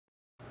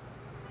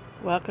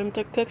Welcome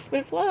to Cooks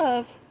with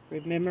Love.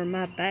 Remember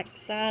my back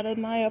side of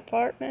my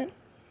apartment?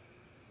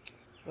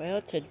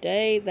 Well,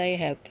 today they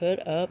have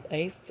put up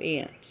a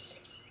fence.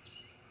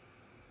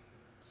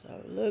 So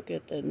look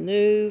at the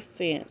new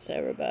fence,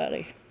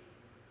 everybody.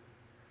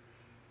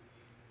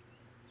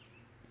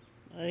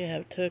 They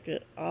have took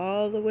it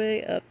all the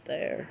way up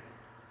there,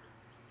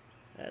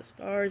 as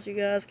far as you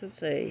guys can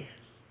see.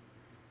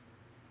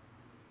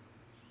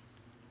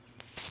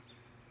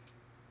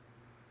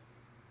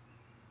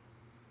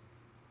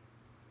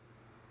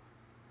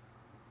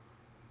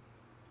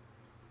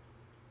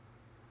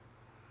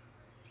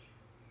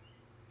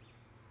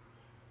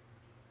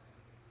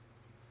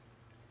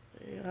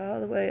 See, all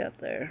the way up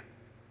there.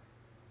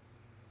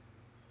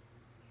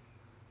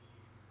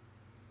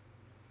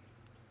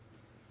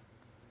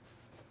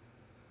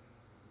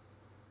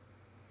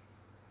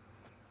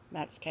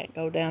 Max can't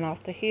go down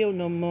off the hill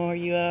no more,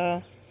 you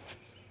all.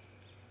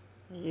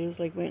 He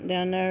usually went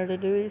down there to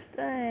do his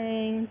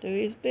thing, do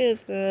his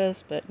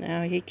business, but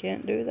now he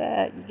can't do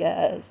that, you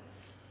guys.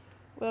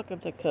 Welcome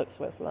to Cooks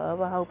with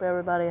Love. I hope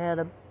everybody had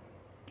a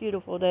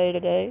beautiful day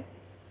today.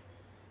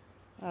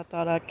 I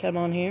thought I'd come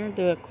on here and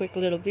do a quick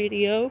little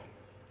video.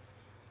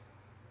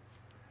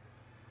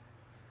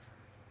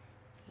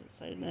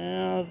 So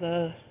now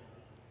the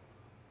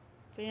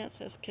fence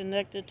has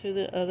connected to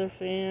the other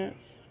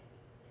fence.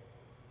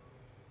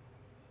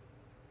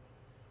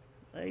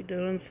 They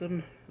doing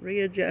some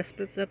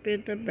readjustments up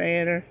in the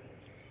banner.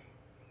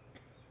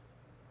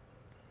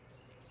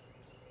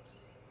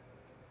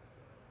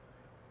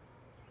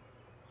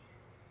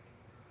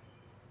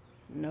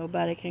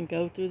 Nobody can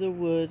go through the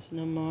woods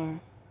no more.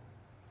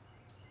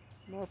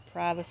 More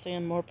privacy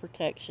and more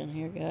protection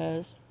here,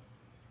 guys.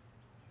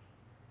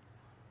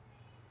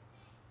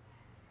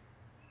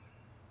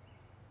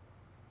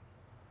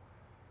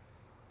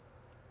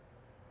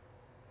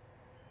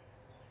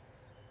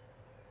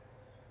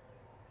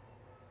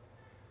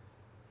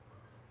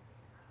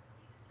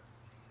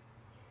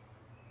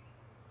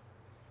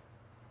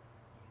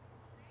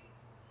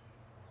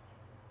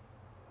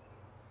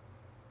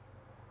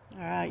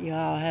 Alright,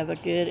 y'all have a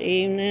good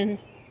evening.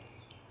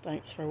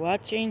 Thanks for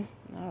watching.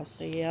 I'll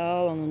see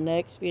y'all on the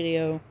next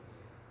video.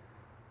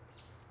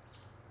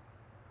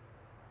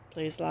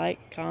 Please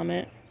like,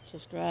 comment,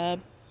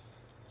 subscribe,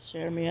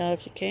 share me out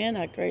if you can.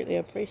 I greatly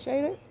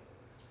appreciate it.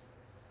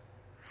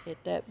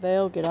 Hit that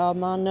bell, get all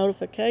my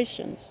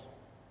notifications.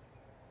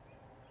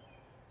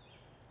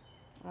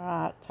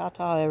 Alright,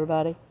 ta-ta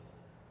everybody.